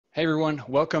Hey everyone,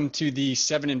 welcome to the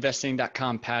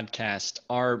 7investing.com podcast.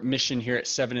 Our mission here at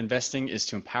 7 Investing is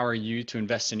to empower you to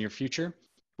invest in your future.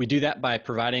 We do that by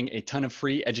providing a ton of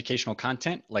free educational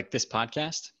content like this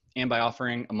podcast and by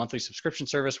offering a monthly subscription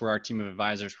service where our team of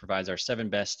advisors provides our 7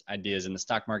 best ideas in the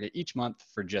stock market each month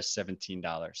for just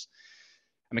 $17.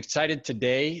 I'm excited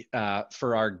today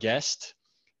for our guest.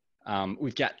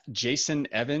 We've got Jason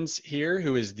Evans here,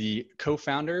 who is the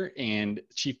co-founder and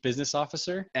chief business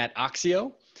officer at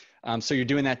Oxio. So you're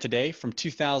doing that today. From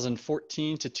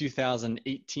 2014 to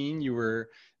 2018, you were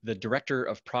the director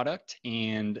of product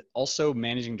and also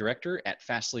managing director at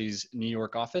Fastly's New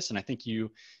York office. And I think you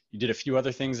did a few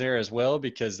other things there as well,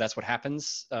 because that's what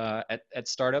happens at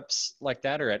startups like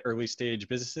that or at early stage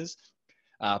businesses.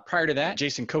 Prior to that,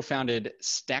 Jason co-founded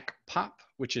StackPop,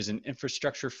 which is an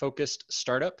infrastructure-focused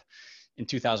startup in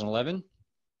 2011.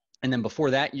 And then before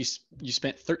that, you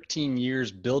spent 13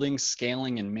 years building,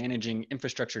 scaling, and managing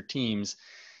infrastructure teams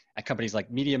at companies like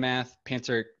MediaMath,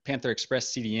 Panther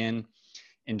Express CDN,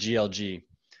 and GLG.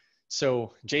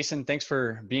 So Jason, thanks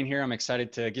for being here. I'm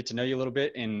excited to get to know you a little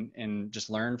bit and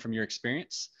just learn from your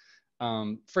experience.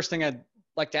 First thing I'd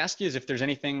like to ask you is if there's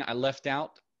anything I left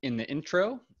out in the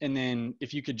intro, and then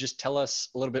if you could just tell us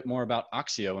a little bit more about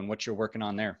Oxio and what you're working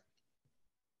on there.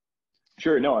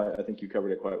 Sure. No, I think you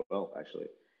covered it quite well, actually.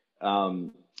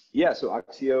 So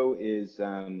Oxio is,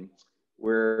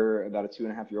 we're about a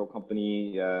 2.5-year-old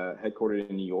company, headquartered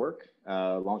in New York,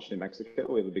 launched in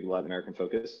Mexico. We have a big Latin American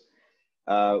focus.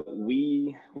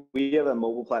 We have a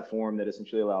mobile platform that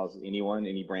essentially allows anyone,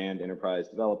 any brand, enterprise,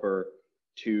 developer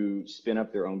to spin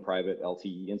up their own private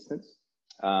LTE instance,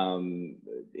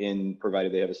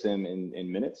 provided they have a SIM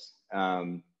in minutes,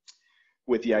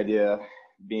 with the idea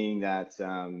being that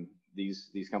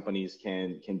these companies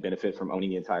can benefit from owning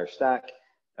the entire stack.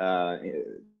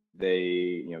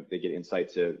 They get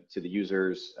insight to the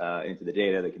users, into the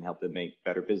data that can help them make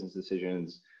better business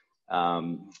decisions.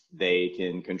 They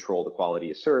can control the quality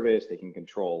of service. They can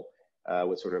control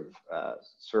what sort of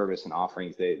service and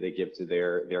offerings they give to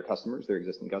their customers, their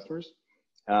existing customers.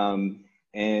 So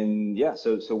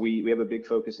we have a big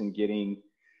focus in getting,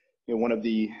 one of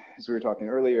the, as we were talking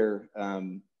earlier,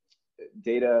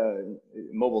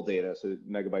 mobile data, so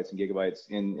megabytes and gigabytes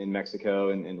in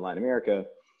Mexico and in Latin America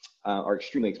are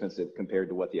extremely expensive compared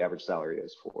to what the average salary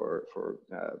is for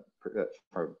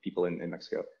people in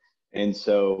Mexico. And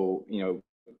so,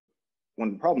 one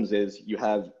of the problems is you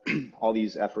have all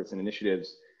these efforts and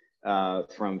initiatives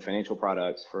from financial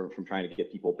products, from trying to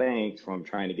get people banked, from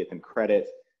trying to get them credit.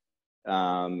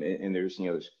 And there's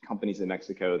companies in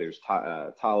Mexico, there's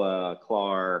Tala,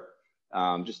 Klar,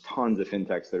 just tons of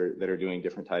fintechs that are doing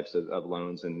different types of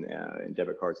loans and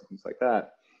debit cards and things like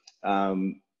that.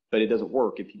 But it doesn't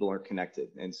work if people aren't connected.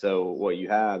 And so what you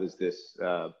have is this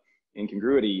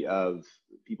incongruity of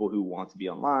people who want to be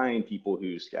online, people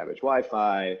who scavenge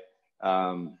Wi-Fi,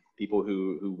 people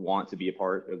who want to be a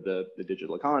part of the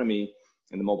digital economy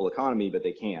and the mobile economy, but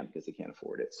they can't because they can't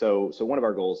afford it. So one of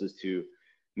our goals is to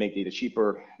make data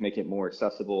cheaper, make it more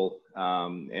accessible.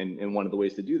 And one of the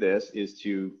ways to do this is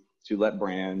to let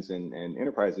brands and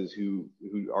enterprises who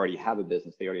already have a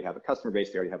business, they already have a customer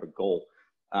base, they already have a goal,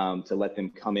 to let them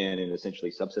come in and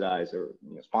essentially subsidize or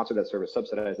sponsor that service,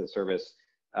 subsidize that service.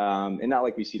 And not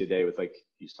like we see today with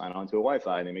you sign on to a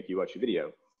Wi-Fi and they make you watch a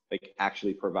video, like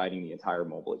actually providing the entire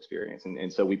mobile experience.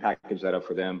 And so we package that up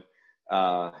for them,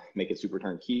 make it super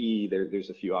turnkey. There's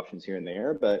a few options here and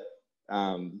there, but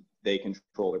they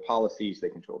control their policies, they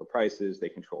control the prices, they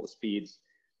control the speeds.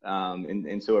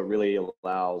 And so it really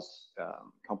allows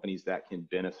companies that can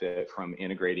benefit from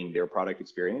integrating their product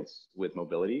experience with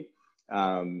mobility.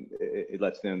 It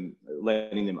lets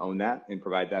letting them own that and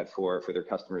provide that for their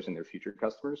customers and their future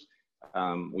customers.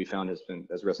 We found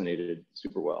has resonated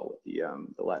super well with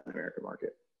the Latin American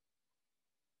market.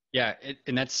 Yeah,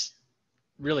 and that's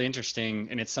really interesting,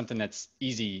 and it's something that's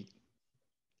easy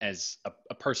as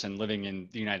a person living in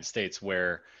the United States,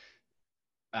 where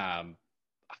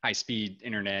high-speed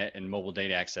internet and mobile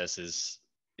data access is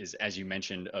as you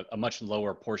mentioned, a much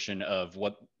lower portion of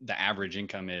what the average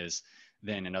income is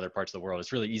than in other parts of the world.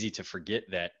 It's really easy to forget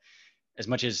that as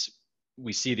much as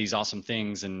we see these awesome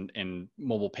things and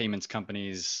mobile payments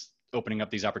companies opening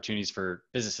up these opportunities for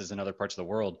businesses in other parts of the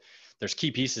world, there's key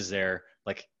pieces there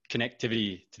like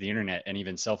connectivity to the internet and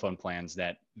even cell phone plans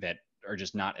that are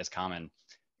just not as common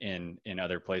in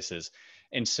other places.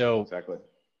 And so exactly.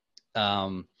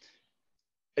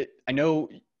 I know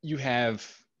you have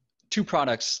two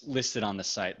products listed on the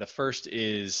site. The first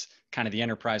is kind of the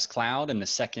enterprise cloud, and the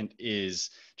second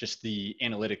is just the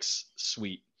analytics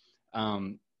suite.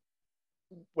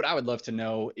 What I would love to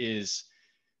know is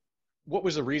what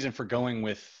was the reason for going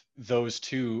with those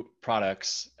two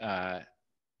products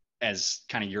as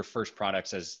kind of your first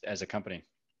products as a company?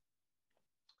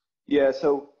 Yeah,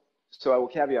 so I will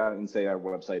caveat and say our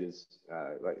website is,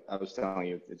 like I was telling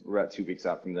you, we're about 2 weeks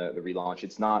out from the relaunch.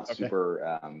 It's not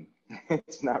super,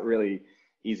 it's not really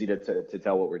easy to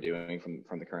tell what we're doing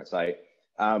from the current site.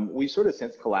 We've sort of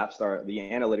since collapsed the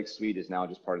analytics suite is now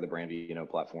just part of the Brand VNO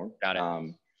platform. Got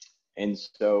it. And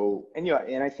so,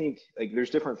 and I think like there's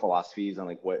different philosophies on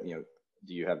like what,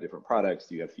 do you have different products?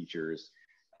 Do you have features?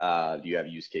 Do you have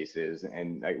use cases?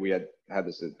 And we had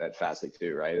this at Fastly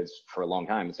too, right? It's for a long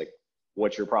time. It's like,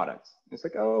 what's your product? It's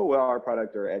like, oh, well, our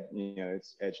product are,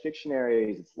 it's Edge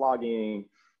dictionaries, it's logging.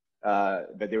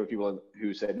 But there were people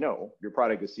who said, no, your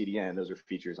product is CDN. Those are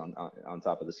features on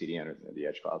top of the CDN or the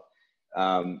Edge cloud.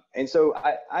 And so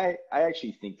I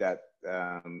actually think that,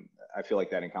 I feel like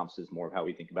that encompasses more of how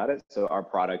we think about it. So our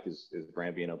product is the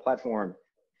Brand VNO platform,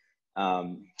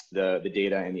 the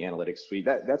data and the analytics suite.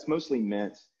 That's mostly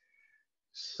meant.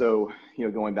 So,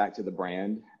 going back to the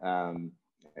brand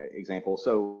example.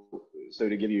 So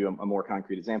to give you a more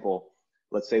concrete example,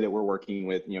 let's say that we're working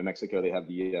with, Mexico. They have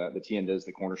the tiendas,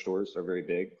 the corner stores are very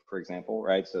big, for example,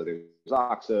 right? So there's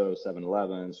Oxio,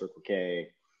 7-Eleven, Circle K.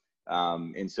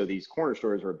 And so these corner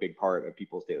stores are a big part of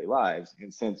people's daily lives.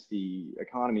 And since the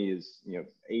economy is,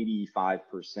 85%,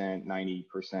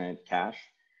 90% cash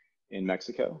in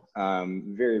Mexico,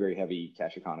 very, very heavy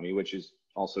cash economy, which is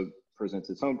also presents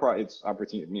its own its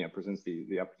opportunity, presents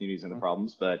the opportunities and the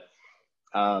problems. But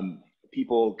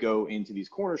people go into these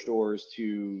corner stores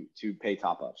to pay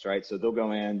top-ups, right? So they'll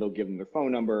go in, they'll give them their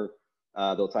phone number,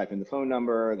 they'll type in the phone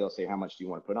number, they'll say, how much do you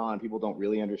want to put on? People don't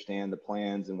really understand the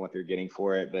plans and what they're getting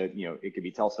for it, but it could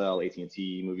be Telcel,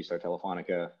 AT&T, Movistar,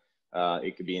 Telefonica,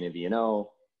 it could be an MVNO,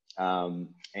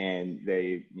 and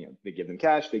they give them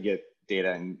cash, they get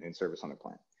data and service on their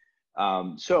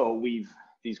plan. So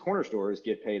these corner stores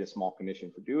get paid a small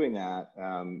commission for doing that.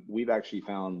 We've actually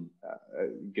found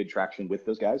good traction with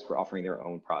those guys for offering their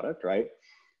own product, right?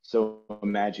 So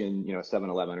imagine, a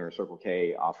 7-Eleven or a Circle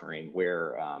K offering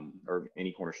where, or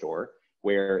any corner store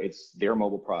where it's their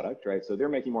mobile product, right? So they're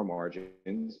making more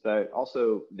margins, but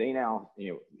also they now,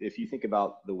 if you think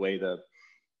about the way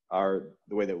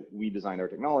that we designed our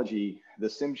technology, the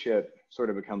SIM chip sort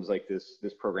of becomes like this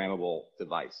programmable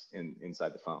device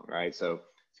inside the phone, right? So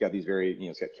it's got these very,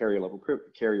 it's got carrier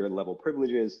level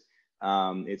privileges.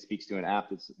 It speaks to an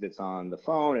app that's on the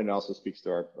phone, and it also speaks to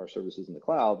our services in the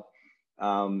cloud.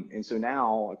 And so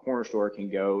now a corner store can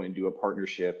go and do a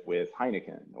partnership with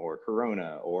Heineken or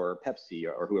Corona or Pepsi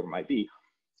or whoever it might be.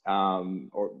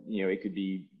 Or, it could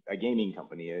be a gaming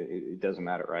company. It doesn't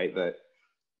matter, right? But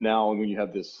now when you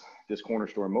have this corner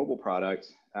store mobile product,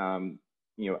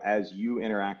 as you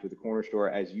interact with the corner store,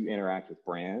 as you interact with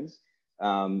brands,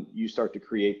 you start to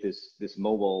create this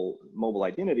mobile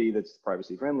identity that's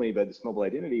privacy friendly, but this mobile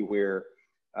identity where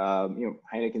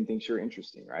Heineken thinks you're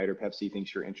interesting, right? Or Pepsi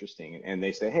thinks you're interesting, and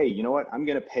they say, hey, you know what? I'm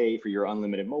going to pay for your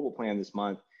unlimited mobile plan this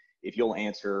month if you'll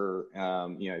answer,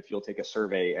 if you'll take a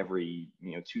survey every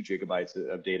 2 gigabytes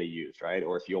of data used, right?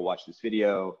 Or if you'll watch this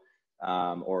video,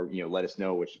 or let us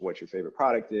know what your favorite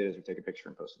product is, or take a picture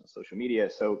and post it on social media.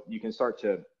 So you can start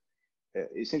to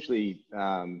essentially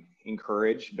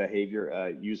encourage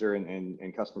behavior, user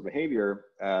and customer behavior.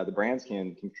 The brands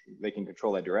can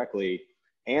control that directly,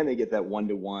 and they get that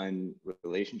one-to-one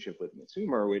relationship with the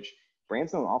consumer, which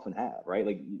brands don't often have, right?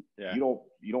 Like you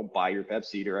don't buy your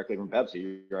Pepsi directly from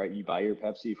Pepsi, right? You buy your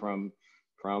Pepsi from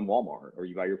Walmart, or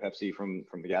you buy your Pepsi from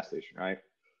the gas station, right?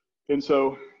 And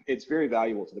so it's very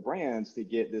valuable to the brands to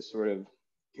get this sort of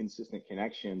consistent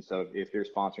connection. So if they're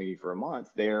sponsoring you for a month,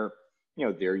 they're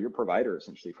your provider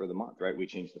essentially for the month, right? We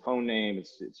changed the phone name.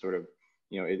 It's sort of,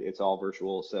 it's all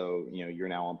virtual. So, you're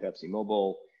now on Pepsi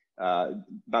Mobile.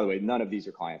 By the way, none of these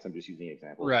are clients. I'm just using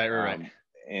examples. Right.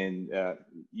 And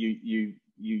you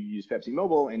use Pepsi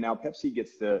Mobile, and now Pepsi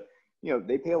gets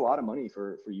they pay a lot of money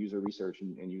for user research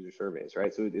and user surveys,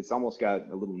 right? So it's almost got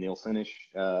a little Nielsen-ish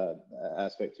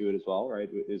aspect to it as well, right?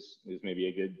 Is maybe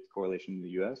a good correlation in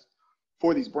the US.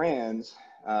 For these brands,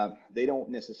 they don't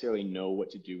necessarily know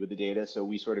what to do with the data. So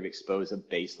we sort of expose a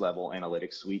base level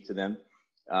analytics suite to them,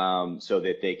 so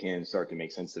that they can start to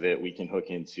make sense of it. We can hook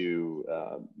into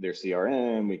their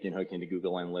CRM, we can hook into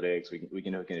Google Analytics, we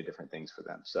can hook into different things for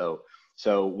them.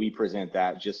 So we present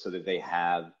that just so that they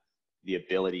have the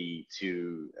ability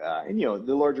to, and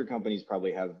the larger companies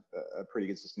probably have a pretty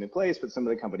good system in place, but some of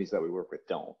the companies that we work with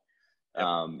don't. Yep.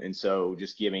 And so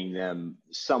just giving them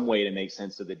some way to make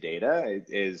sense of the data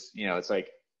is, it's like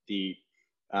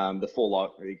the full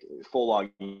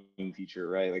logging feature,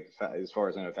 right? Like as far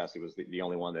as I know, Fastly was the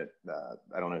only one that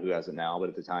I don't know who has it now, but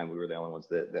at the time we were the only ones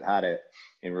that had it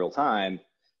in real time.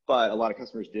 But a lot of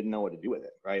customers didn't know what to do with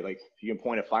it, right? Like you can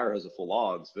point a fire hose of full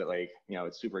logs, but like, you know,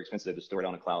 it's super expensive to store it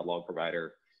on a cloud log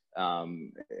provider.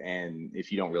 And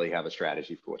if you don't really have a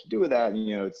strategy for what to do with that,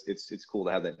 you know, it's cool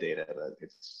to have that data, but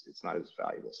it's not as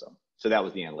valuable. So that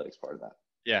was the analytics part of that.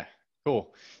 Yeah,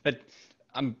 cool. But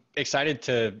I'm excited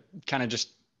to kind of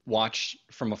just watch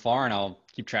from afar, and I'll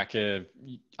keep track of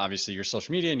obviously your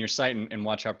social media and your site and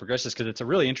watch how it progresses, because it's a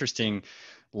really interesting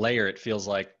layer. It feels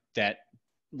like that,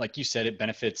 like you said, it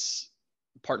benefits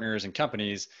partners and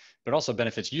companies, but also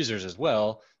benefits users as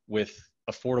well with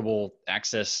affordable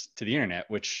access to the internet,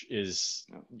 which is,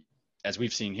 as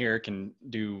we've seen here, can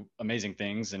do amazing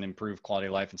things and improve quality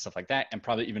of life and stuff like that. And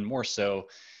probably even more so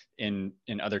in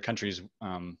other countries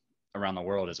around the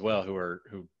world as well,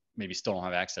 who maybe still don't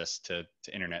have access to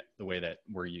internet the way that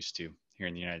we're used to here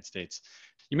in the United States.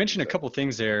 You mentioned a couple of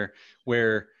things there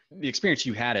where the experience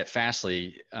you had at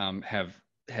Fastly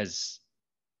has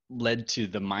led to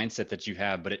the mindset that you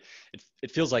have, but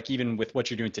it feels like even with what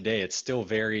you're doing today, it's still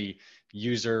very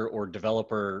user or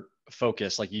developer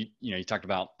focused. Like you talked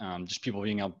about just people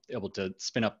being able to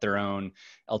spin up their own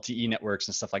LTE networks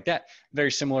and stuff like that.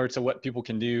 Very similar to what people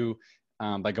can do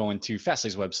by going to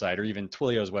Fastly's website or even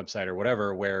Twilio's website or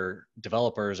whatever, where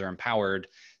developers are empowered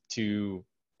to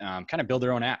kind of build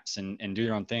their own apps and do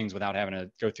their own things without having to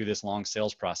go through this long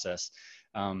sales process.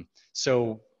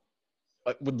 So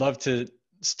I would love to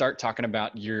start talking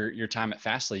about your time at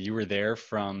Fastly. You were there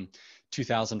from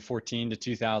 2014 to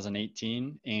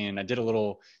 2018, and I did a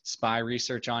little spy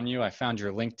research on you. I found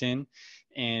your LinkedIn,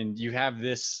 and you have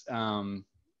this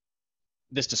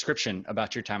this description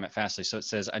about your time at Fastly. So it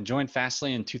says, I joined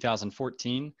Fastly in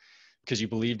 2014 because you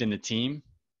believed in the team,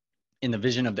 in the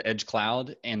vision of the edge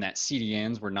cloud, and that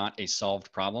CDNs were not a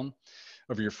solved problem.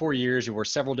 Over your 4 years, you wore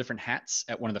several different hats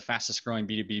at one of the fastest growing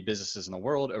B2B businesses in the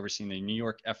world, overseeing the New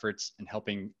York efforts and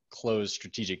helping close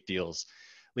strategic deals,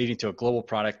 leading to a global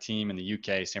product team in the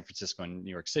UK, San Francisco, and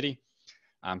New York City.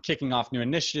 Kicking off new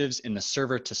initiatives in the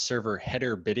server-to-server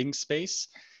header bidding space,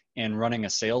 and running a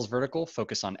sales vertical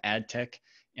focused on ad tech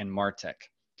and martech.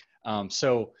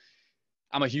 So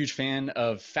I'm a huge fan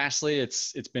of Fastly.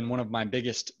 It's been one of my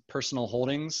biggest personal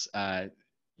holdings. I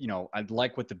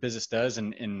like what the business does,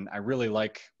 and I really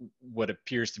like what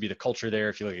appears to be the culture there.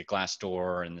 If you look at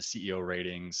Glassdoor and the CEO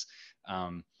ratings,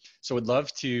 so would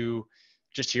love to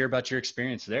just hear about your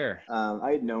experience there.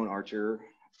 I had known Archer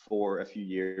for a few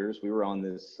years. We were on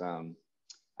this.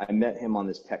 I met him on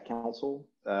this tech council.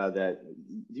 Do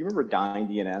you remember Dyn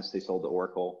DNS? They sold to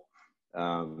Oracle.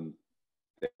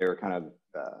 They were kind of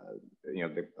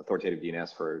the authoritative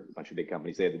DNS for a bunch of big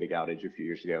companies. They had the big outage a few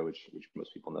years ago, which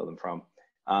most people know them from.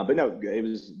 But no, Dyn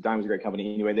was a great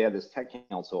company. Anyway, they had this tech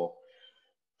council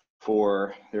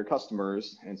for their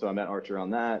customers, and so I met Archer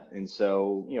on that. And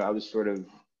so I was sort of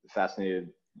fascinated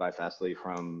by Fastly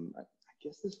from, I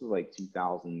guess this was like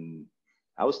 2000.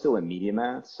 I was still in media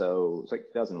math, so it was like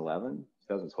 2011,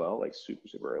 2012, like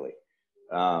super early.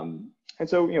 And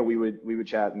so we would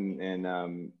chat, and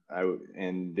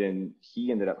then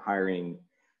he ended up hiring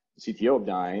the CTO of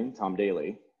Dyn, Tom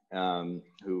Daly,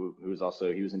 who was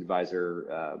also, he was an advisor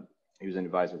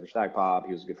for Stackpop.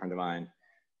 He was a good friend of mine,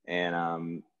 and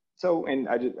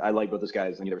I like both those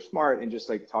guys. I mean, they're smart, and just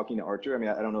like talking to Archer. I mean,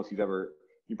 I don't know if you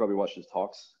probably watched his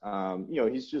talks.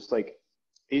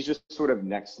 He's just sort of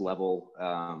next level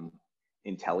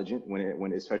intelligent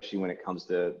especially when it comes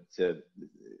to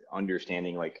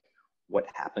understanding like what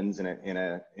happens in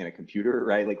a computer,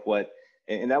 right? Like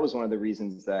and that was one of the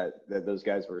reasons that those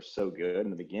guys were so good in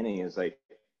the beginning, is like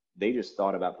they just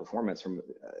thought about performance from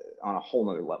on a whole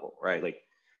nother level, right? Like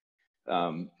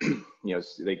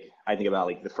like I think about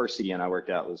like the first CDN I worked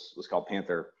at was called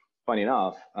Panther. Funny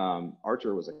enough,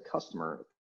 Archer was a customer of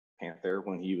Panther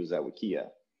when he was at Wikia.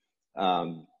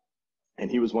 And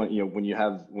he was one, when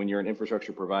you're an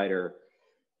infrastructure provider,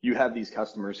 you have these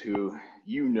customers who,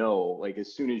 like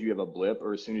as soon as you have a blip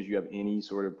or as soon as you have any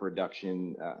sort of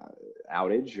production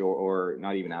outage or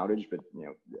not even outage, but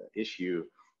issue,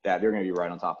 that they're going to be right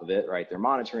on top of it, right? They're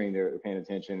monitoring, they're paying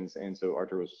attention. And so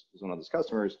Archer was one of those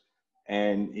customers,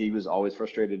 and he was always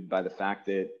frustrated by the fact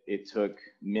that it took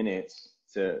minutes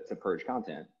to purge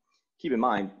content. Keep in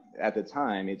mind, at the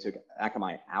time, it took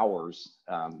Akamai hours,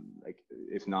 like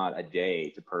if not a day,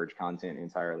 to purge content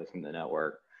entirely from the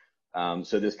network.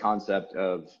 So this concept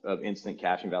of instant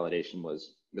cache invalidation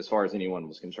was, as far as anyone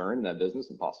was concerned in that business,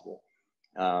 impossible.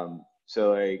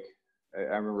 So like, I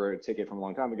remember a ticket from a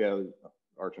long time ago,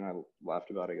 Archer and I laughed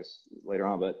about it, I guess, later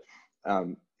on, but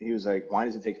he was like, why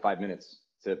does it take 5 minutes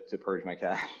to purge my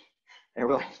cache? And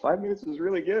we're like, 5 minutes is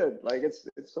really good. Like it's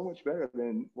so much better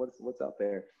than what's out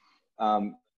there.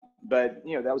 But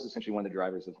you know, that was essentially one of the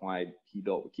drivers of why he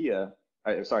built Wikia.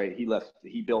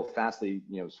 He built Fastly,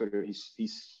 you know, sort of, he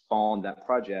spawned that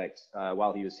project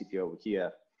while he was CTO of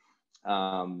Wikia.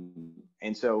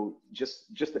 And so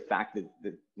just the fact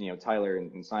that you know, Tyler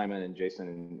and Simon and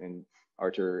Jason and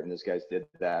Archer and those guys did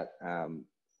that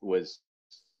was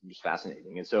just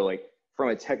fascinating. And so like from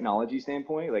a technology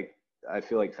standpoint, like I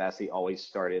feel like Fastly always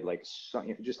started like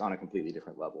just on a completely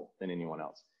different level than anyone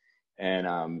else. And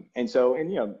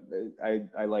you know,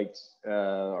 I liked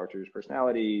Archer's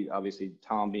personality. Obviously,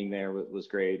 Tom being there was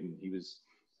great, and he was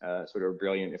sort of a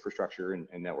brilliant infrastructure and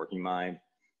networking mind.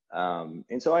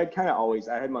 And so I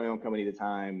had my own company at the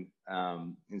time,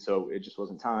 and so it just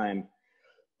wasn't time.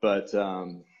 But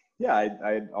yeah,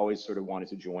 I always sort of wanted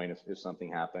to join if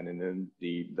something happened, and then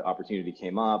the opportunity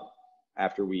came up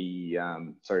after we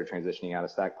started transitioning out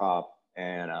of StackPop.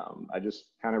 And I just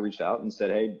kind of reached out and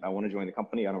said, hey, I want to join the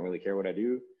company. I don't really care what I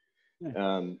do.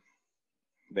 Yeah.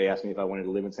 They asked me if I wanted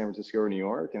to live in San Francisco or New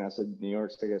York. And I said, New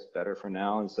York's, I guess, better for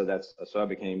now. And so I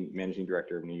became managing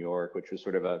director of New York, which was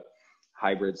sort of a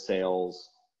hybrid sales,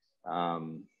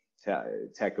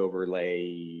 tech overlay,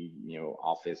 you know,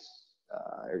 office,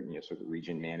 you know, sort of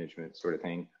region management sort of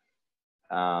thing.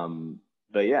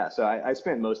 But yeah, so I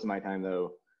spent most of my time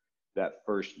though, that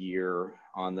first year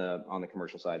on the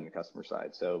commercial side and the customer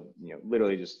side. So, you know,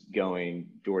 literally just going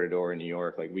door to door in New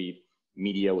York. Like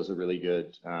media was a really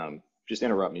good, just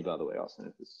interrupt me, by the way,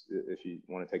 Austin, if you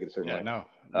want to take it a certain way.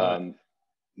 No.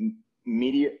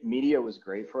 Media was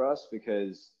great for us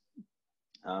because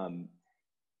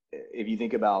if you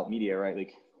think about media, right?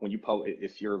 Like when you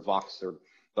if you're Vox or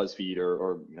BuzzFeed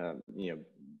or you know,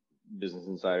 Business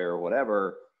Insider or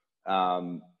whatever,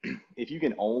 if you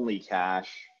can only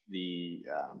cache the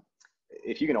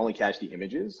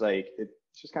images, like it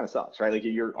just kind of sucks, right? Like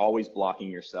you're always blocking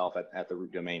yourself at the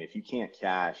root domain. If you can't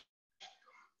cache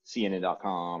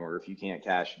CNN.com or if you can't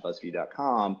cache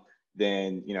BuzzFeed.com,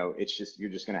 then you know you're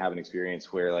just going to have an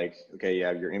experience where like, okay,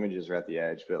 yeah, your images are at the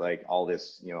edge, but like all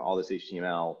this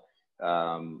HTML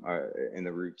and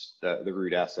the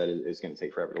root asset is going to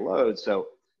take forever to load. So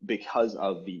because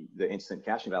of the instant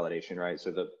caching validation, right?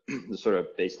 So the sort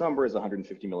of base number is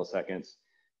 150 milliseconds.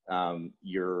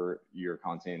 Your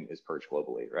content is purged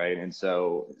globally, right? And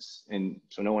so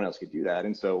no one else could do that.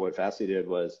 And so what Fastly did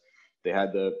was they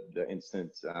had the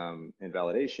instant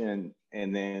invalidation,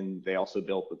 and then they also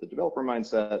built with the developer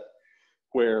mindset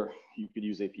where you could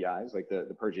use APIs. Like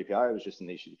the purge API was just an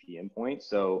HTTP endpoint.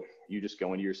 So you just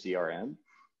go into your CRM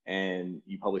and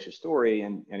you publish a story.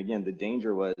 And again, the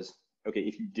danger was, okay,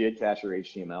 if you did cache your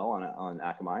HTML on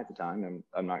Akamai at the time, and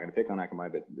I'm not going to pick on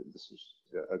Akamai, but this is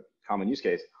a common use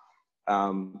case.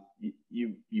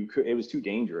 It was too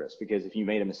dangerous because if you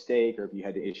made a mistake or if you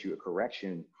had to issue a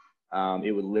correction,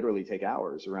 it would literally take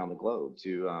hours around the globe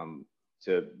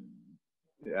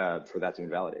for that to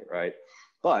invalidate, right?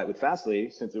 But with Fastly,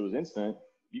 since it was instant,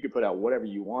 you could put out whatever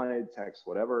you wanted, text,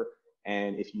 whatever.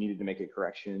 And if you needed to make a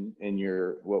correction in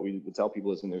what we would tell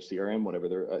people is in their CRM, whatever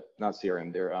their, not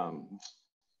CRM,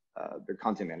 their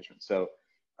content management. So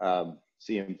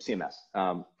CMS.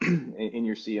 In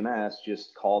your CMS,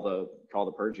 just call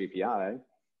the purge API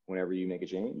whenever you make a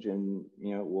change, and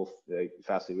you know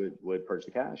Fastly would purge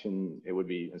the cache, and it would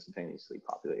be instantaneously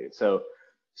populated.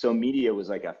 So media was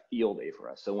like a field day for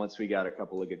us. So once we got a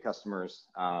couple of good customers,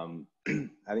 I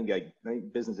think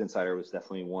Business Insider was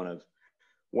definitely one of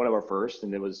our first,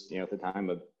 and it was, you know, at the time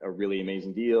a really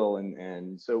amazing deal,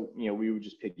 and so you know we would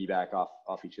just piggyback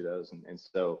off each of those,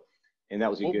 and that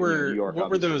was a good New York.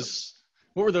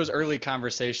 What were those early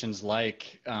conversations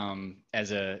like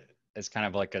as kind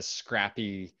of like a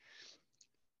scrappy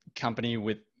company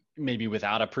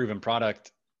without a proven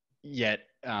product yet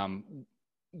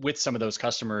with some of those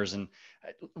customers, and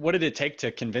what did it take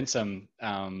to convince them?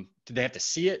 Did they have to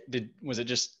see it?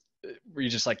 Were you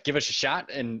just like, give us a shot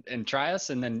and try us,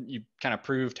 and then you kind of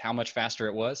proved how much faster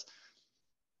it was?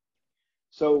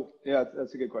 So yeah,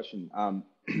 that's a good question.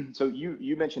 So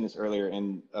you mentioned this earlier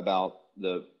about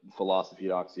the philosophy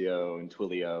at Oxio and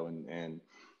Twilio and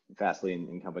Fastly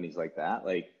and companies like that.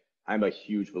 Like I'm a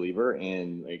huge believer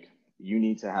in like you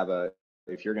need to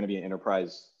if you're going to be an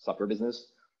enterprise software business,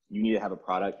 you need to have a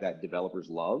product that developers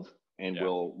love and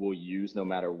will use no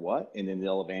matter what, and then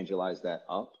they'll evangelize that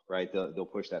up, right? They'll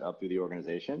push that up through the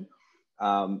organization.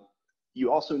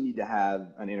 You also need to have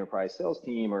an enterprise sales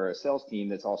team or a sales team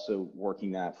that's also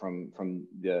working that from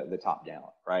the top down,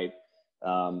 right?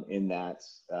 in that,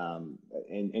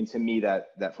 and to me,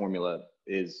 that formula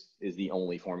is the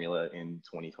only formula in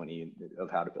 2020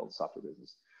 of how to build a software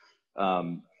business.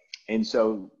 And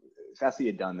so Fastly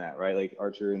had done that, right? Like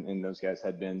Archer and those guys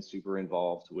had been super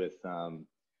involved with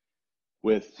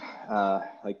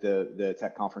like the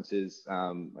tech conferences,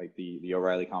 like the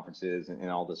O'Reilly conferences and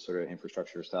all this sort of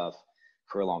infrastructure stuff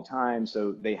for a long time.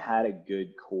 So they had a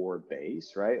good core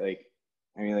base, right? Like,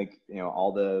 I mean, like,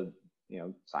 all the,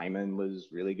 Simon was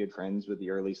really good friends with the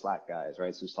early Slack guys,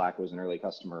 right? So Slack was an early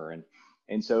customer.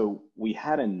 And so we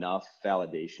had enough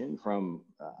validation from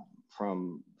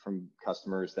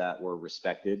customers that were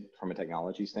respected from a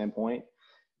technology standpoint,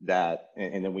 that,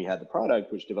 and then we had the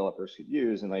product which developers could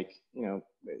use. And like, you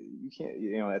can't,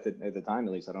 at the time,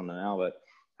 at least, I don't know now, but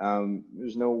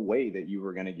there's no way that you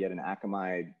were going to get an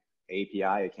Akamai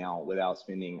API account without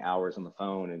spending hours on the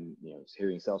phone and,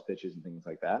 hearing sales pitches and things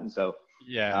like that. And so,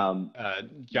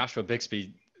 Joshua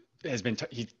Bixby has been,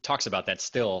 he talks about that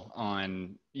still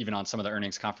even on some of the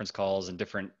earnings conference calls and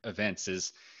different events,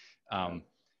 is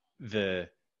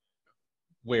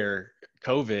where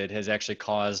COVID has actually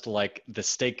caused like the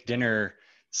steak dinner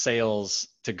sales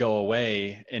to go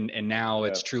away. And now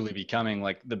it's truly becoming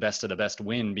like the best of the best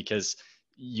win, because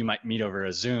you might meet over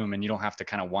a Zoom and you don't have to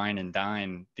kind of wine and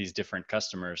dine these different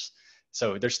customers.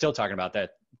 So they're still talking about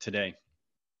that today.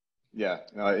 Yeah,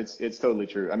 no, it's totally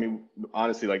true. I mean,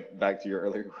 honestly, like back to your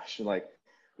earlier question, like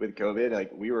with COVID,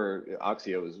 like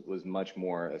Oxio was much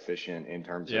more efficient in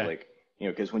terms of like,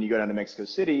 because when you go down to Mexico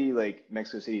City, like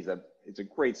Mexico City it's a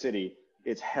great city.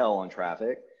 It's hell on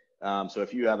traffic. So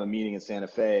if you have a meeting in Santa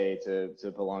Fe to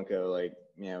Polanco, like,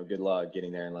 good luck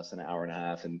getting there in less than an hour and a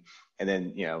half. And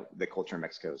then, the culture in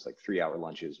Mexico is like 3-hour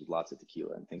lunches with lots of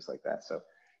tequila and things like that. So,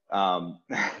 I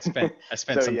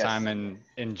spent some time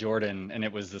in Jordan, and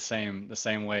it was the same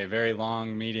way. Very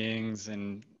long meetings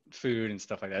and food and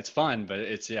stuff like that. It's fun, but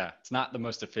it's not the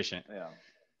most efficient. Yeah,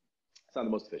 it's not the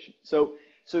most efficient.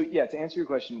 So yeah, to answer your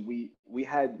question, we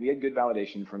had good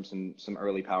validation from some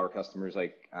early power customers.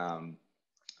 Like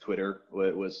Twitter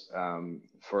was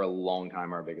for a long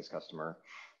time our biggest customer,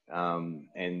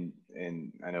 and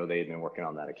I know they had been working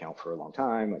on that account for a long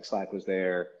time. Like Slack was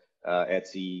there,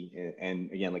 Etsy,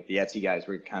 and again, like the Etsy guys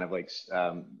were kind of like,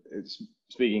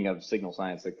 speaking of Signal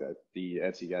Science, like the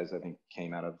Etsy guys, I think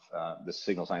came out of the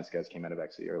Signal Science guys came out of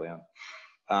Etsy early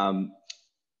on.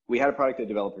 We had a product that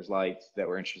developers liked, that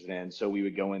were interested in, so we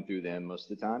would go in through them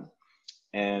most of the time.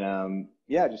 And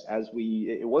just as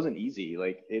it wasn't easy.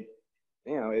 Like it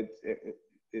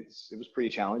was pretty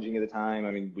challenging at the time.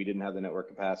 I mean, we didn't have the network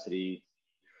capacity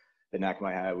that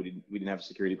Akamai had. We didn't have a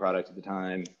security product at the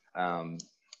time.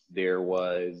 There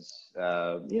was,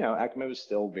 Akamai was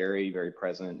still very, very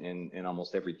present in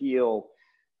almost every deal.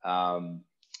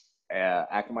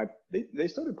 Akamai, they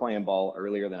started playing ball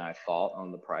earlier than I thought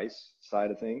on the price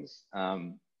side of things.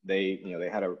 They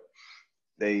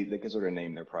could sort of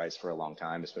name their price for a long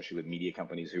time, especially with media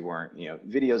companies who weren't,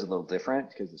 video's a little different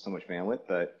because there's so much bandwidth,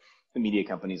 but the media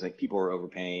companies, like, people were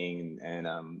overpaying,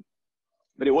 and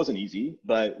but it wasn't easy.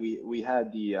 But we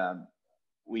had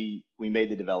we made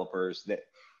the developers, that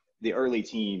the early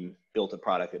team built a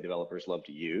product that developers love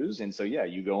to use. And so,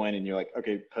 you go in and you're like,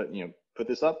 okay, put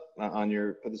this up on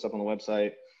the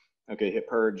website. Okay, hit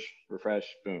purge, refresh,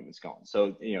 boom, it's gone.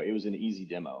 So, it was an easy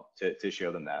demo to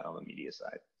show them that on the media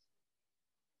side.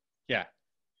 Yeah.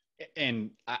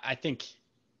 And I think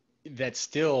that's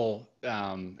still,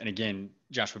 and again,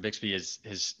 Joshua Bixby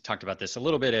has talked about this a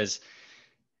little bit,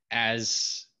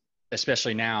 as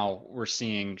especially now we're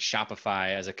seeing Shopify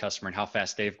as a customer and how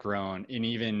fast they've grown. And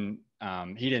even,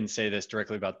 he didn't say this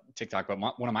directly about TikTok, but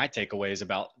one of my takeaways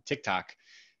about TikTok,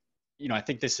 I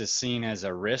think this is seen as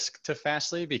a risk to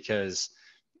Fastly, because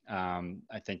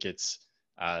I think it's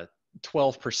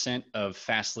 12% of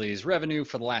Fastly's revenue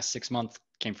for the last 6 months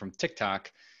came from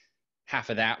TikTok.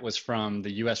 Half of that was from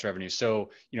the US revenue.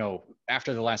 So,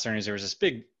 after the last earnings, there was this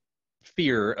big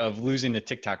fear of losing the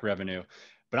TikTok revenue.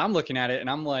 But I'm looking at it and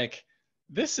I'm like,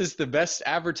 this is the best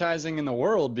advertising in the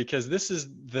world, because this is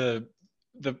the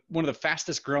one of the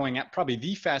fastest growing app, probably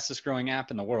the fastest growing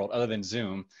app in the world other than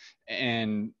Zoom.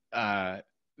 And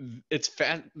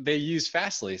they use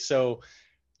Fastly. So,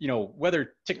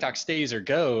 whether TikTok stays or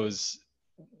goes,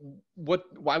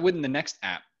 why wouldn't the next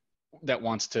app that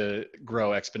wants to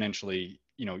grow exponentially,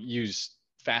 use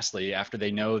Fastly after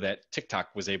they know that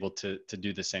TikTok was able to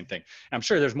do the same thing? And I'm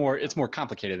sure it's more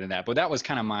complicated than that, but that was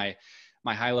kind of my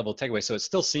high level takeaway. So it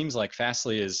still seems like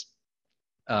Fastly is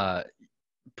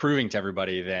proving to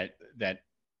everybody that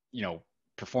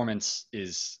performance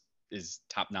is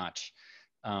top notch.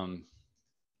 And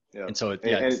so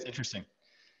it's interesting.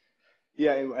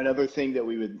 Yeah, and another thing that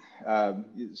we would,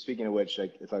 speaking of which,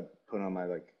 like if I put on my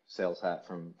like sales hat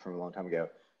from a long time ago,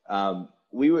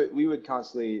 we would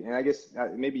constantly, and I guess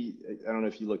maybe I don't know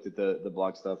if you looked at the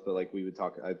blog stuff, but like we would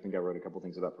talk. I think I wrote a couple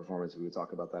things about performance. We would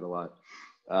talk about that a lot,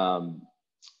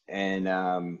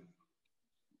 and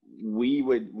we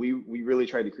really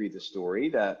tried to create the story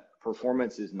that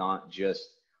performance is not just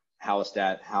how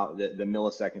the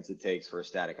milliseconds it takes for a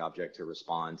static object to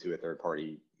respond to a third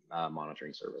party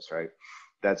monitoring service, right?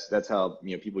 That's how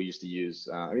people used to use.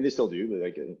 I mean, they still do, but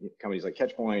like companies like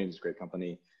Catchpoint is a great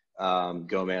company.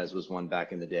 Gomez was one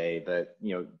back in the day, but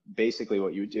basically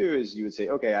what you would do is you would say,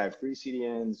 okay, I have 3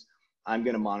 CDNs. I'm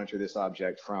going to monitor this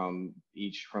object from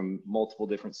multiple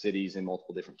different cities and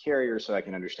multiple different carriers, so I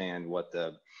can understand what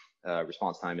the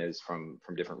response time is from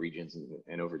different regions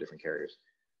and over different carriers.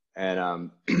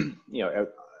 And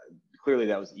clearly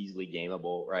that was easily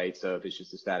gameable, right? So if it's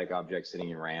just a static object sitting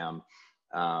in RAM,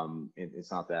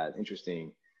 it's not that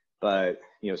interesting. But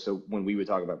so when we would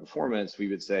talk about performance, we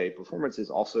would say performance is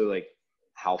also like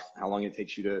how long it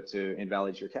takes you to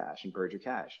invalidate your cache and purge your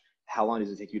cache. How long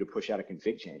does it take you to push out a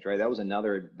config change, right? That was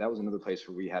another place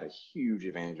where we had a huge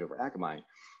advantage over Akamai.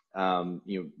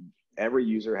 Every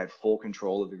user had full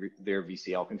control of their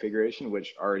VCL configuration,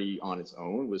 which already on its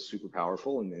own was super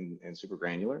powerful and super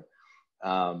granular.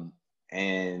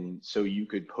 And so you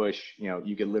could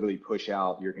literally push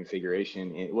out your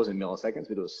configuration. It wasn't milliseconds,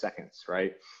 but it was seconds,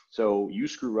 right? So you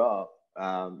screw up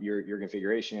your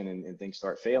configuration and things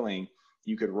start failing,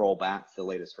 you could roll back to the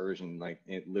latest version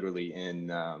literally in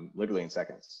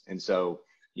seconds. And so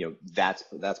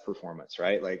that's performance,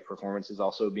 right? Like performance is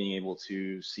also being able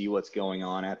to see what's going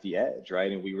on at the edge,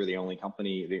 right? And we were the only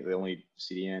company, the only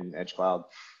CDN edge cloud.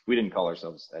 We didn't call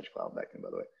ourselves edge cloud back then, by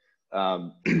the way.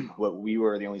 We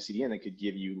were the only CDN that could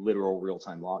give you literal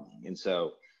real-time logging. And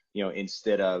so,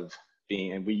 instead of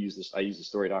being, and I use the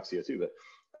story at Oxio too,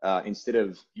 but instead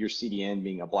of your CDN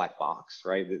being a black box,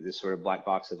 right? This sort of black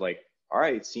box of like, all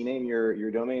right, CNAME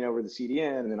your domain over the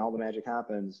CDN, and then all the magic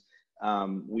happens.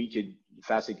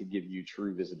 Fastly could give you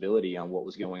true visibility on what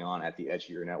was going on at the edge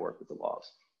of your network with the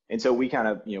logs. And so we kind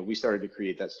of, we started to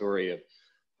create that story of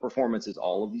performance is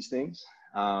all of these things,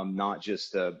 not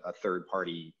just a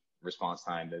third-party response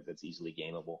time that's easily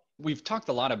gameable. We've talked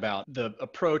a lot about the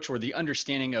approach or the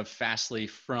understanding of Fastly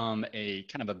from a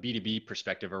kind of a B2B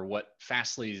perspective, or what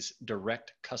Fastly's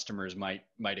direct customers might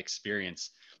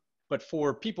experience. But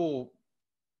for people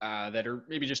that are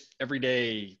maybe just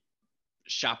everyday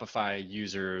Shopify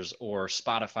users or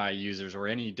Spotify users or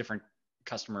any different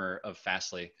customer of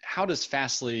Fastly, how does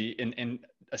Fastly and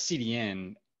a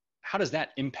CDN, how does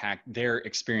that impact their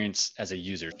experience as a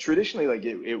user? Traditionally, like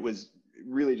it was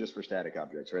really just for static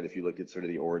objects, right? If you look at sort of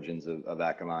the origins of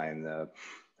Akamai and the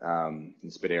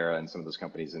Spidera and some of those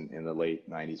companies in the late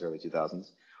 90s, early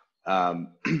 2000s.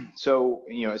 So,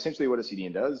 essentially what a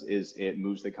CDN does is it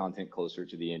moves the content closer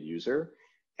to the end user,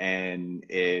 and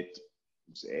it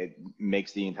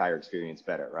makes the entire experience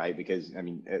better, right? Because I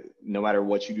mean, no matter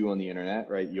what you do on the internet,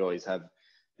 right, you always have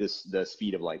the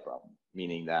speed of light problem,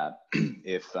 meaning that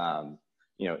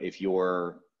if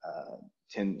you're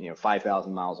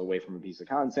 5,000 miles away from a piece of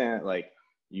content, like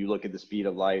you look at the speed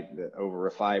of light over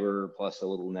a fiber plus a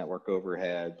little network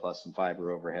overhead plus some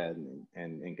fiber overhead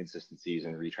and inconsistencies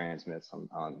and retransmits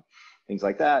on things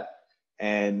like that.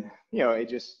 And,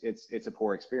 it's a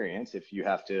poor experience if you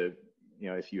have to,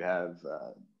 if you have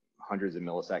hundreds of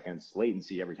milliseconds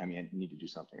latency every time you need to do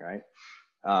something, right?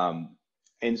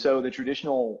 And so the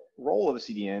traditional role of a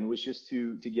CDN was just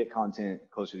to get content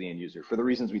closer to the end user. For the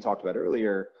reasons we talked about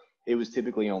earlier, it was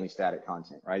typically only static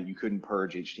content, right? You couldn't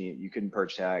purge HTML, you couldn't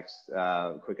purge text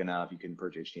quick enough, you couldn't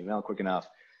purge HTML quick enough.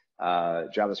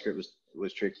 JavaScript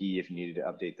was tricky if you needed to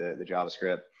update the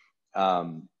JavaScript.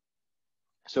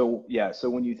 So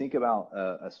when you think about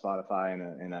a Spotify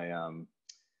and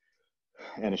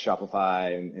a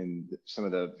Shopify and some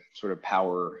of the sort of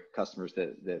power customers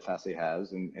that Fastly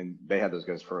has, and they had those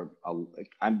guys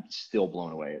I'm still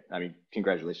blown away. I mean,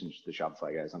 congratulations to the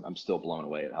Shopify guys. I'm still blown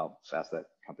away at how fast that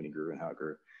company grew and how it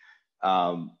grew.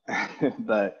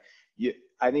 But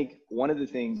I think one of the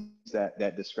things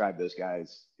that describe those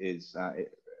guys is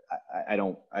I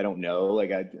don't know.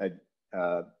 Like I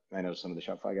know some of the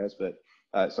Shopify guys, but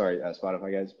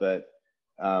Spotify guys, but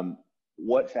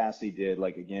what Fastly did,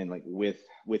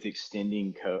 with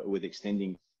extending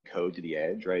code to the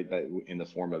edge, right? In the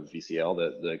form of VCL,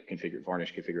 the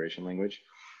varnish configuration language.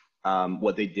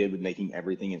 What they did with making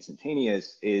everything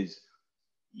instantaneous is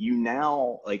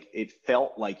it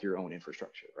felt like your own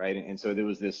infrastructure, right? And so there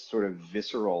was this sort of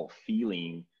visceral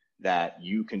feeling that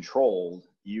you controlled.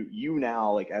 You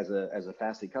now, like as a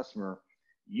Fastly customer,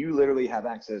 you literally have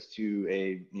access to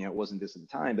a, it wasn't this at the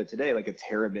time, but today, like a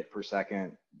terabit per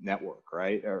second network,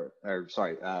 right? Or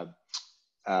sorry, 100,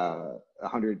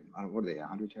 what are they,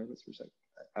 100 terabits per second?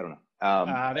 I don't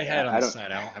know. They had it on I the don't,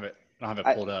 site. I don't have it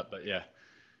pulled up, but yeah.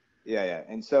 Yeah.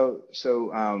 And so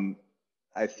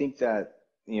I think that,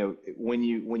 when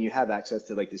you have access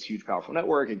to like this huge, powerful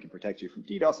network, it can protect you from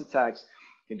DDoS attacks,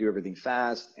 can do everything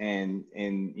fast, and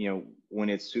when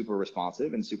it's super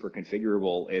responsive and super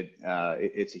configurable,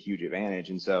 it's a huge advantage.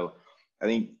 And so I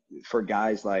think for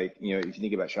guys like, if you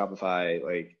think about Shopify,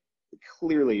 like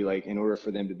clearly, like in order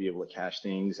for them to be able to cache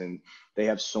things, and they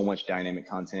have so much dynamic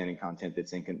content and content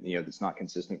that's that's not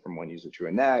consistent from one user to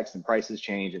the next, and prices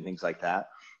change and things like that.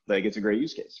 Like it's a great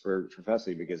use case for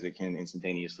Fastly because it can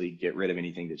instantaneously get rid of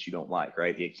anything that you don't like,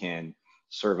 right? It can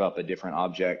serve up a different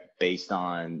object based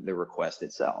on the request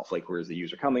itself. Like where's the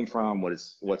user coming from?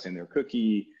 What's in their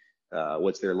cookie?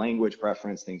 What's their language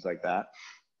preference? Things like that.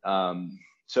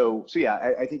 So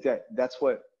yeah, I think that's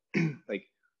what like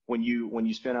when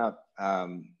you spin up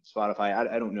Spotify.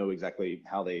 I don't know exactly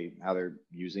how they're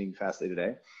using Fastly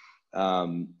today,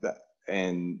 but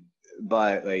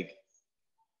like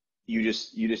you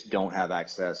just don't have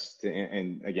access to.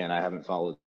 And again, I haven't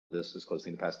followed this as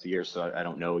closely in the past 2 years, so I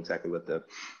don't know exactly what the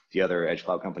other edge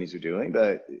cloud companies are doing,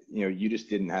 but you just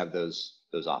didn't have those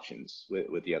options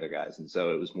with the other guys. And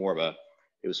so it was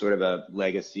sort of a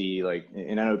legacy, like,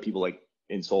 and I know people like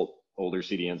insult older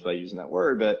CDNs by using that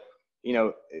word, but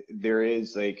there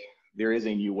is a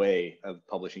new way of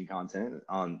publishing content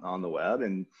on the web,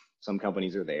 and some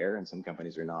companies are there and some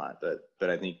companies are not, but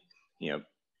I think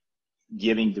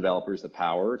giving developers the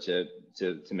power to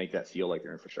make that feel like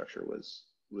their infrastructure was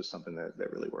something that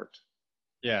really worked.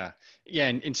 Yeah.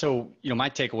 And so, my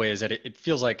takeaway is that it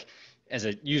feels like as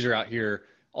a user out here,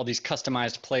 all these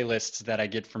customized playlists that I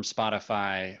get from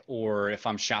Spotify, or if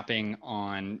I'm shopping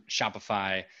on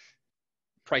Shopify,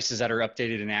 prices that are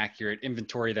updated and accurate,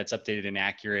 inventory that's updated and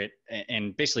accurate,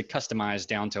 and basically customized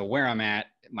down to where I'm at,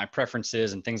 my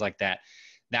preferences and things like that.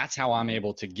 That's how I'm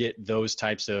able to get those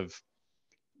types of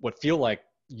what feel like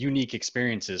unique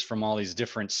experiences from all these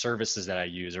different services that I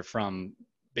use, or from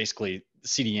basically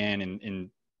CDN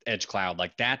and Edge Cloud.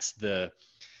 Like that's the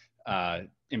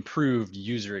improved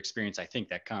user experience I think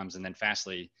that comes. And then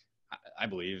Fastly, I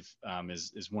believe,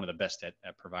 is one of the best at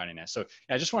providing that. So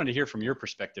I just wanted to hear from your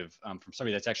perspective, from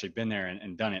somebody that's actually been there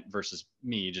and done it versus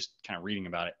me just kind of reading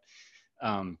about it.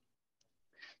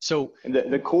 So and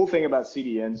the cool thing about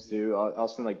CDNs too,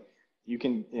 Austin, like you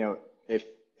can,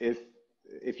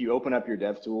 if you open up your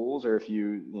dev tools, or if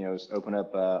you open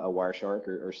up a Wireshark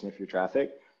or sniff your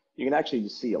traffic, you can actually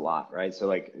just see a lot, right? So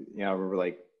like, I remember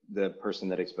like the person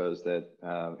that exposed that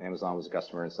Amazon was a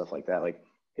customer and stuff like that. Like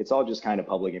it's all just kind of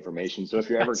public information. So if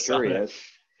you're ever curious,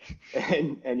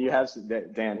 and you have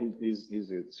Dan,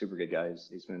 he's a super good guy.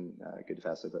 He's been good to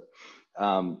Fastly, but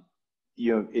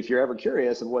if you're ever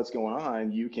curious of what's going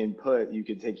on, you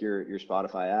could take your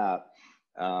Spotify app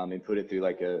and put it through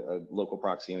like a local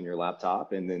proxy on your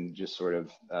laptop, and then just sort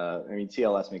of,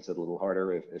 TLS makes it a little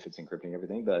harder if it's encrypting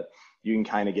everything, but you can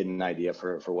kind of get an idea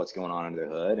for what's going on under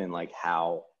the hood, and like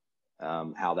how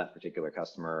that particular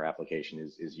customer or application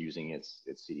is using its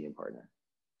CDN partner.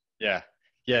 Yeah.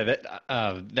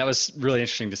 That was really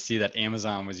interesting to see that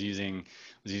Amazon was using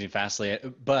Fastly,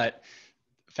 but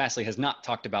Fastly has not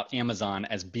talked about Amazon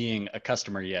as being a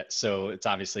customer yet. So it's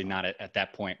obviously not at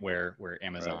that point where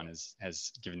Amazon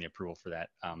has given the approval for that.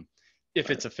 If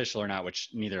it's official or not, which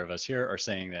neither of us here are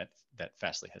saying that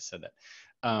Fastly has said that.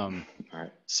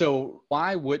 So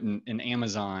why wouldn't an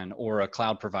Amazon or a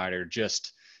cloud provider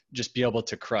just be able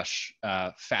to crush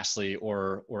Fastly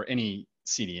or any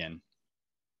CDN?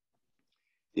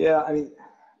 Yeah,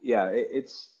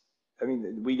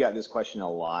 we got this question a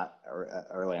lot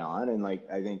early on, and like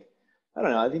I think a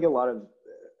lot of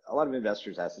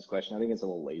investors ask this question. I think it's a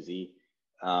little lazy.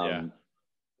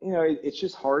 It's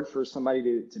just hard for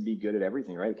somebody to be good at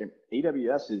everything, right?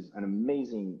 AWS is an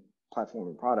amazing platform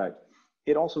and product.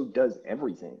 It also does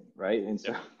everything, right? And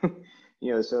so,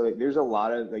 so there's a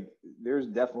lot of there's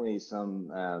definitely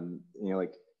some,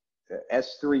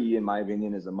 S3, in my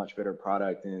opinion, is a much better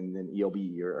product than ELB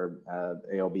or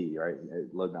ALB, right?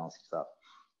 Load balancing stuff.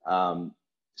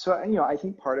 So, I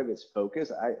think part of its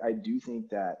focus, I do think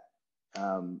that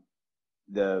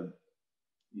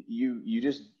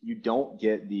you don't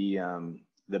get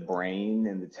the brain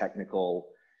and the technical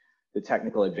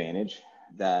advantage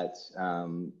that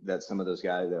some of those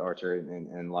guys, that Archer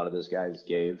and a lot of those guys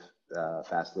gave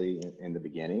Fastly in the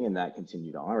beginning, and that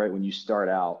continued on, right? When you start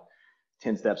out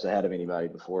 10 steps ahead of anybody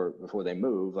before they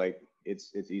move, like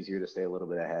it's easier to stay a little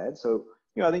bit ahead. So,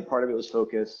 I think part of it was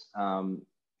focus.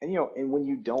 and when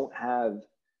you don't have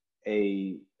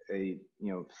a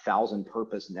 1,000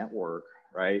 purpose network,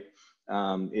 right?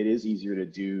 It is easier to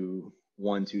do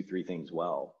 1, 2, 3 things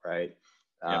well, right?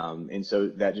 Yep. And so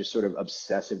that just sort of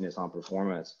obsessiveness on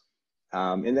performance.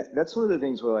 And that's one of the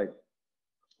things where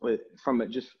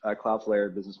from just a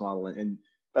Cloudflare business model. And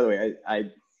by the way,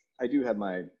 I do have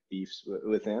my beefs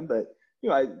with them, but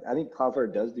I think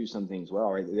Cloudflare does do some things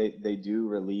well, right? They do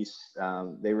release,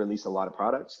 they release a lot of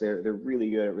products. They're really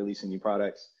good at releasing new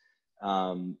products.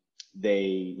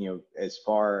 They, as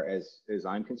far as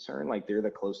I'm concerned, like they're the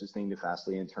closest thing to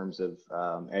Fastly in terms of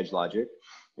edge logic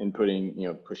and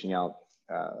pushing out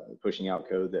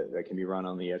code that can be run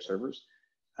on the edge servers.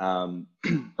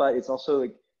 But it's also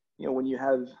like, when you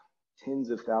have tens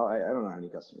of thousands, I don't know how many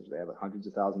customers they have, like hundreds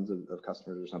of thousands of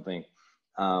customers or something.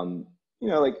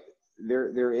 Like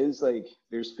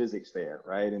there's physics there,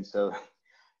 right? And so,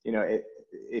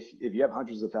 if you have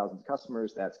hundreds of thousands of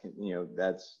customers,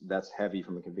 that's heavy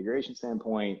from a configuration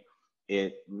standpoint.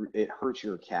 It hurts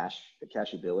your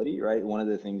cacheability, right? One of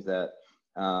the things that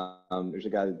there's a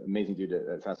guy, amazing dude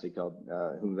at Fastly called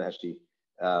Humveshti,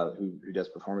 who does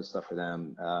performance stuff for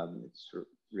them. It's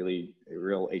really a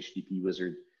real HTTP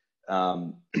wizard.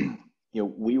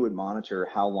 We would monitor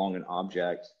how long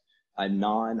a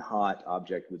non-hot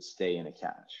object would stay in a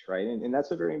cache, right? And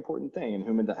that's a very important thing. And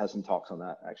Human has some talks on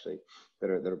that actually that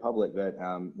are public. But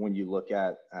when you look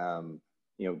at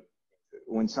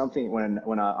when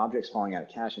an object's falling out of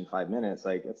cache in 5 minutes,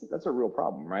 like that's a real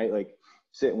problem, right? Like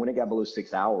when it got below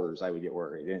 6 hours, I would get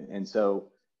worried. And so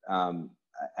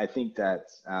I think that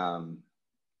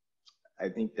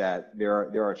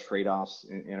there are trade-offs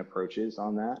in approaches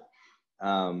on that.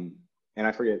 And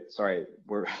I forget, sorry,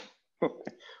 what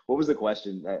was the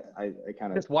question? I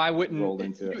kind of why wouldn't rolled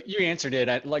into it. You answered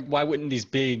it. Why wouldn't these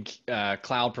big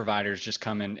cloud providers just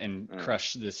come in and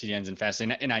crush the CDNs and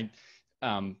Fastly? And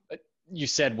you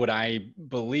said what I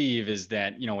believe is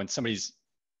that, when somebody's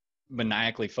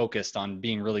maniacally focused on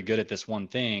being really good at this one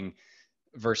thing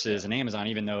versus an Amazon,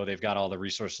 even though they've got all the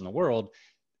resources in the world,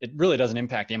 it really doesn't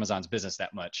impact Amazon's business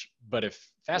that much. But if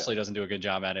Fastly doesn't do a good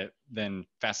job at it, then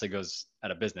Fastly goes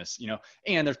out of business,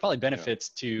 and there's probably benefits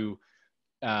to,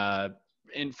 and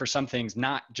for some things,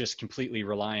 not just completely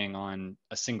relying on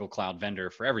a single cloud vendor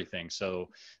for everything. So,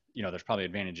 there's probably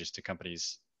advantages to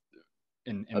companies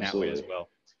in that way as well.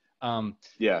 I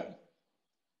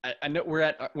know we're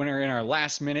in our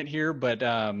last minute here, but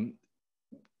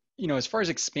as far as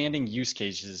expanding use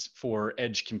cases for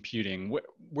edge computing,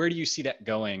 where do you see that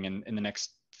going in the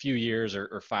next few years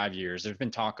or 5 years? There's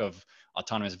been talk of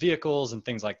autonomous vehicles and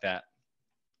things like that.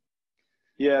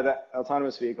 Yeah, that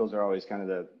autonomous vehicles are always kind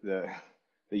of the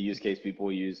use case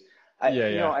people use.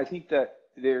 I think that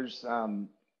there's a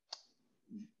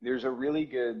really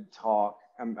good talk.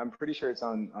 I'm pretty sure it's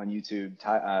on YouTube.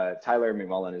 Tyler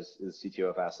McMullen is CTO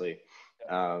of Fastly,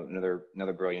 another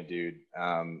brilliant dude.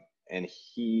 And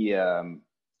he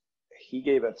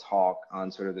gave a talk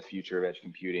on sort of the future of edge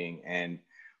computing, and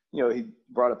he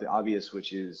brought up the obvious,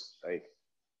 which is like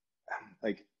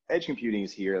edge computing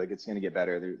is here, like it's going to get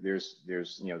better. There's the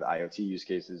IoT use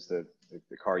cases, the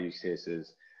car use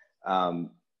cases,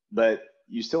 but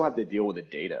you still have to deal with the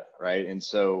data, right? And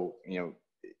so you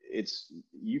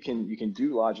can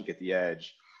do logic at the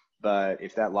edge, but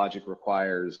if that logic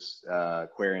requires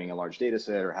querying a large data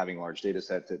set or having a large data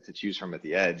set to choose from at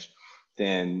the edge,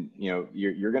 then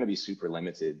you're going to be super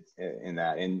limited in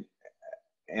that. And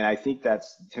I think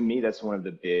to me that's one of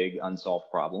the big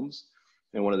unsolved problems.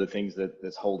 And one of the things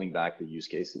that's holding back the use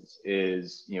cases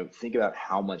is, think about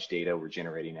how much data we're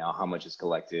generating now, how much is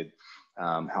collected,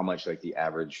 how much like the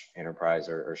average enterprise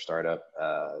or startup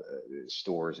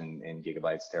stores in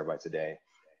gigabytes, terabytes a day.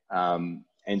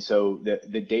 And so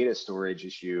the data storage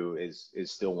issue is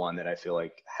still one that I feel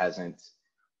like hasn't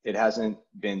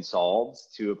been solved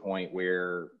to a point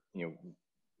where,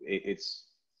 it's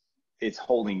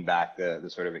holding back the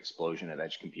sort of explosion of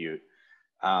edge compute.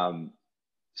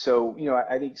 So,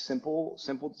 I think simple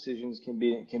decisions can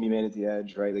be made at the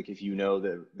edge, right? Like if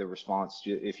the response,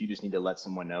 if you just need to let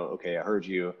someone know, okay, I heard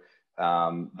you.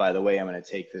 By the way, I'm going to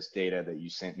take this data that you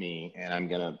sent me and I'm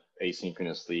going to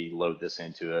asynchronously load this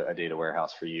into a data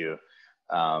warehouse for you.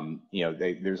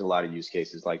 There's a lot of use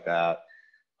cases like that.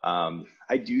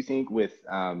 I do think with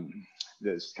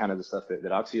this kind of the stuff that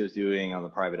Oxio is doing on the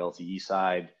private LTE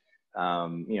side,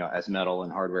 as metal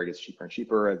and hardware gets cheaper and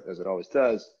cheaper, as it always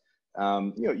does,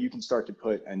 you can start to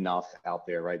put enough out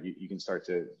there, right? You can start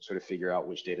to sort of figure out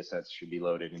which data sets should be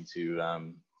loaded into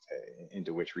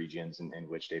which regions and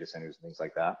which data centers and things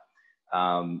like that.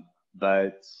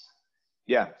 But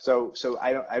Yeah, so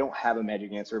I don't have a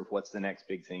magic answer of what's the next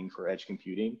big thing for edge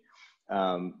computing,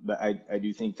 but I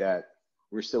do think that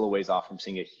we're still a ways off from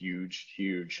seeing a huge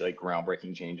like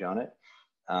groundbreaking change on it.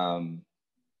 But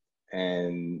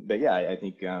yeah, I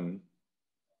think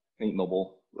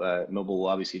mobile will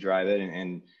obviously drive it,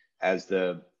 and as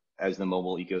the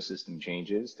mobile ecosystem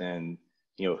changes, then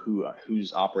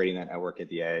who's operating that network at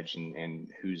the edge and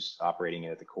who's operating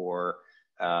it at the core.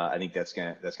 I think that's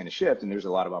gonna shift, and there's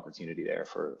a lot of opportunity there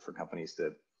for companies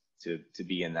to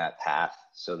be in that path,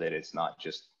 so that it's not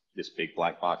just this big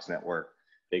black box network,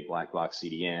 big black box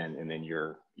CDN, and then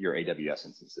your AWS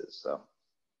instances. So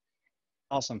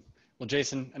awesome. Well,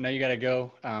 Jason, I know you got to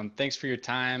go. Thanks for your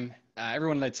time.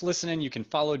 Everyone that's listening, you can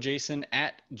follow Jason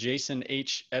at Jason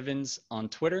H. Evans on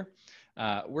Twitter.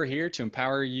 We're here to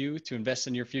empower you to invest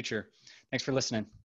in your future. Thanks for listening.